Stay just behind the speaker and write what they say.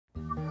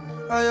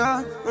Oh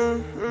yeah,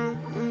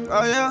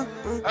 oh yeah,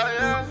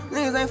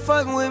 niggas ain't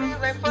fucking with me.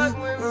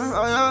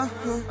 Oh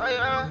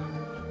yeah,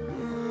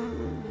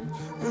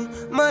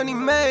 money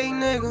made,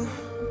 nigga.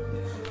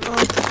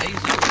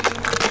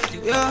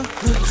 Yeah,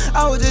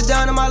 I was just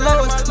down to my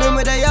lowest.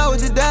 Remember that y'all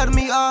was just down to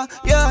me,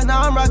 yeah.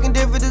 Now I'm rocking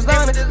different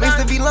designer. Mixed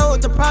the V-Low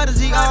with the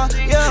Prodigy, yeah.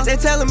 They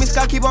telling me,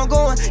 Scott, keep on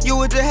going. You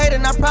was just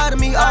hating, not proud of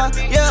me, yeah.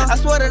 I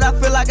swear that I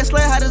feel like a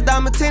slave. How this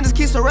diamond tenders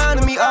keep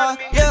surrounding me,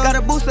 yeah. Got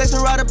a boost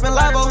section right up in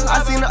Lavo. I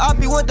seen the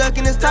RP one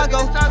ducking his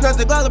taco. Snuck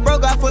the glass, bro,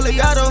 got full of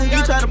Yado.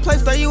 You try to play,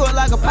 stir you up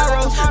like a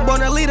pyro.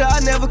 Born a leader, I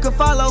never could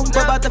follow.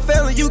 But about the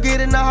feeling, you get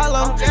in the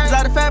hollow.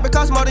 Cause the fabric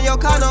cost more than your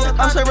condo.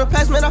 I'm serving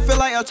past, man, I feel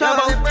like El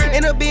Chavo.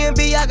 In a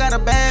B&B, I got a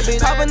bad bitch.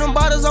 Popping them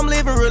bottles, I'm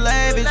living real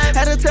lavish.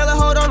 Had to tell her,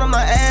 hold on, I'm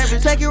not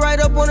average. Take it right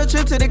up on a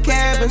trip to the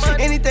cabins.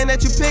 Anything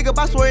that you pick up,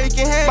 I swear you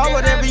can have. Buy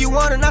whatever you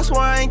want, and I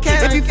swear I ain't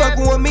caring. If you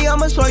fucking with me,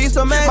 I'ma show you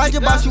some magic. Might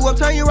just boss you up,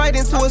 turn you right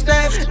into a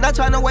savage. Not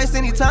trying to waste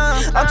any time.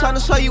 I'm trying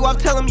to show you, I'm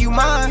telling you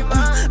mine.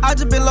 I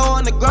just been low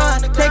on the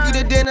grind. Take you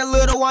to dinner,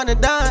 little wine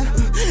and dine.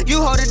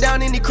 You hold it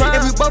down, any crime.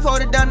 If we both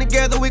hold it down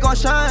together, we gon'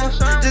 shine.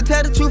 Just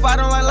tell the truth, I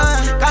don't like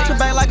lying. Got your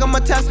back like I'm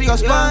attached to your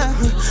spine.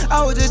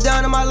 I was just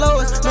down to my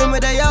lowest. Remember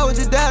that y'all was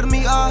just down to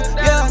me,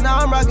 yeah. Now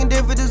I'm rocking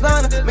different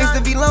designer. Mixed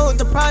the V-Low with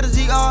the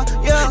Prodigy,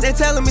 yeah. They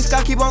telling me,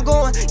 Scott, keep on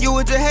going. You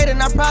was just hating,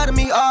 not proud of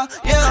me, yeah.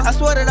 I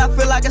swear that I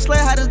feel like a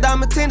slave. How this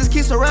diamond tenders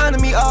keep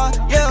surrounding me,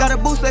 yeah. Got a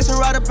boost section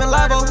right up in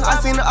Lavo. I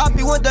seen the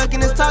RP one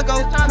ducking his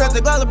taco. Snuck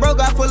the glass, bro,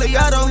 got full of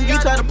Yado. You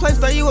try to play,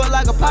 stir you up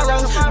like a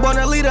pyro. Born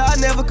a leader, I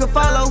never could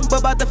follow. But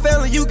about the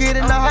feeling, you get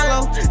in the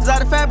hollow. Cause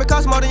the fabric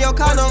cost more than your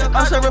condo.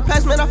 I'm serving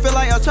past, man, I feel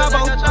like El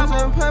Chavo. I'm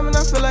serving past, man,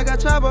 I feel like El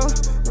Chavo.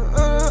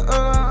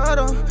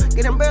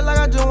 Getting bad like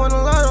I just won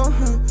a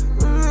lotto.